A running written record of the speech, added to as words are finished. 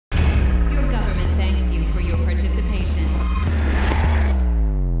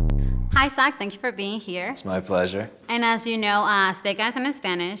Hi, Zach. Thank you for being here. It's my pleasure. And as you know, Steak is in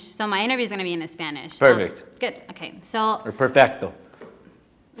Spanish, so my interview is going to be in Spanish. Perfect. Good. Okay. So. Or perfecto.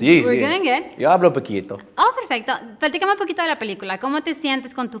 Sí, We're sí. doing good. Yo hablo poquito. Oh, perfecto. Platícame un poquito de la película. ¿Cómo te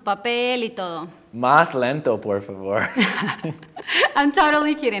sientes con tu papel y todo? Más lento, por favor. I'm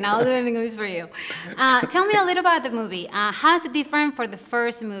totally kidding. I'll do it in English for you. Tell me a little about the movie. How is it different for the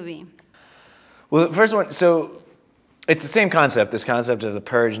first movie? Well, the first one, so it's the same concept, this concept of the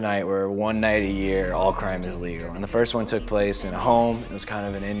Purge night where one night a year all crime is legal. And the first one took place in a home. It was kind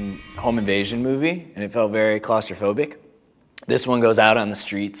of an home invasion movie, and it felt very claustrophobic. This one goes out on the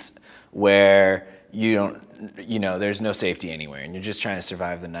streets where there's no safety anywhere, and you're just trying to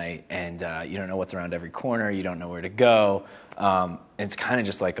survive the night, and you don't know what's around every corner, you don't know where to go. It's kind of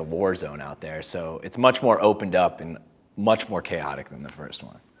just like a war zone out there, so it's much more opened up and much more chaotic than the first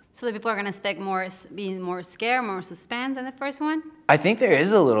one. So the people are going to expect being more scared, more suspense than the first one? I think there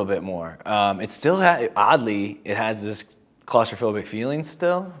is a little bit more. It still oddly, it has this claustrophobic feeling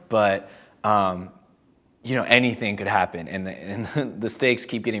still, but anything could happen, and the stakes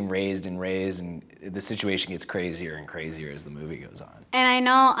keep getting raised, and the situation gets crazier and crazier as the movie goes on. And I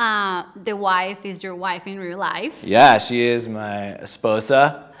know the wife is your wife in real life. Yeah, she is my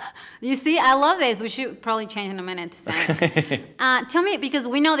esposa. You see, I love this. We should probably change in a minute to Spanish. Tell me, because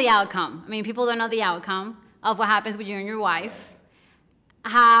we know the outcome. I mean, people don't know the outcome of what happens with you and your wife.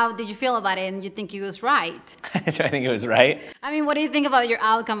 How did you feel about it, and you think it was right? Do I think it was right? I mean, what do you think about your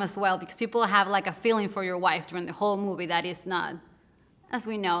outcome as well? Because people have like a feeling for your wife during the whole movie that is not, as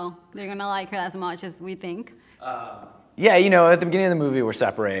we know, they're gonna like her as much as we think. Yeah, at the beginning of the movie, we're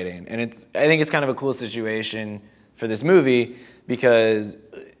separating, and I think it's kind of a cool situation for this movie because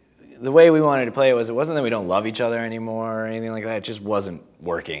the way we wanted to play it wasn't that we don't love each other anymore or anything like that. It just wasn't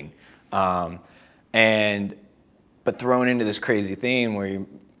working, but thrown into this crazy theme where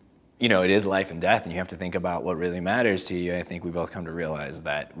it is life and death, and you have to think about what really matters to you. I think we both come to realize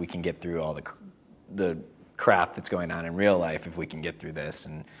that we can get through all the crap that's going on in real life if we can get through this,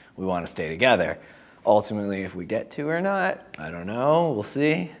 and we want to stay together. Ultimately, if we get to or not, I don't know. We'll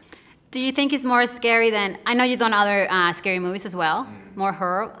see. Do you think it's more scary than, I know you've done other scary movies as well, more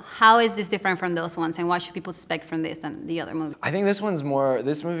horror. How is this different from those ones, and what should people expect from this than the other movie? I think this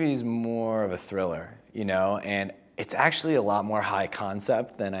movie is more of a thriller, and it's actually a lot more high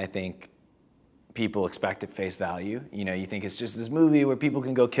concept than I think people expect at face value. You think it's just this movie where people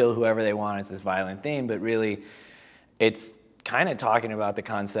can go kill whoever they want, it's this violent thing, but really it's kind of talking about the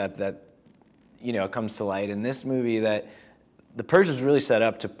concept that, comes to light in this movie, that the Purge was really set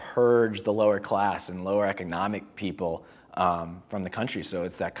up to purge the lower class and lower economic people from the country. So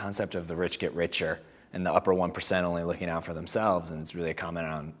it's that concept of the rich get richer and the upper 1% only looking out for themselves, and it's really a comment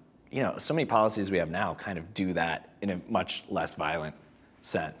on so many policies we have now kind of do that in a much less violent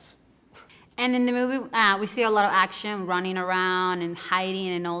sense. And in the movie, we see a lot of action, running around and hiding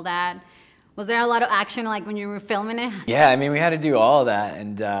and all that. Was there a lot of action like when you were filming it? Yeah, I mean, we had to do all of that,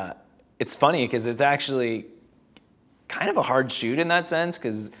 and it's funny because it's actually kind of a hard shoot in that sense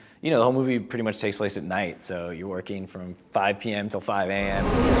because, the whole movie pretty much takes place at night, so you're working from 5 p.m. till 5 a.m.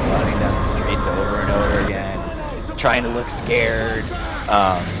 and just running down the streets over and over again, trying to look scared.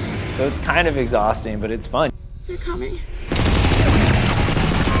 So it's kind of exhausting, but it's fun. They're coming.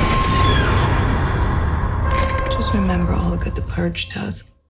 Just remember all the good the Purge does.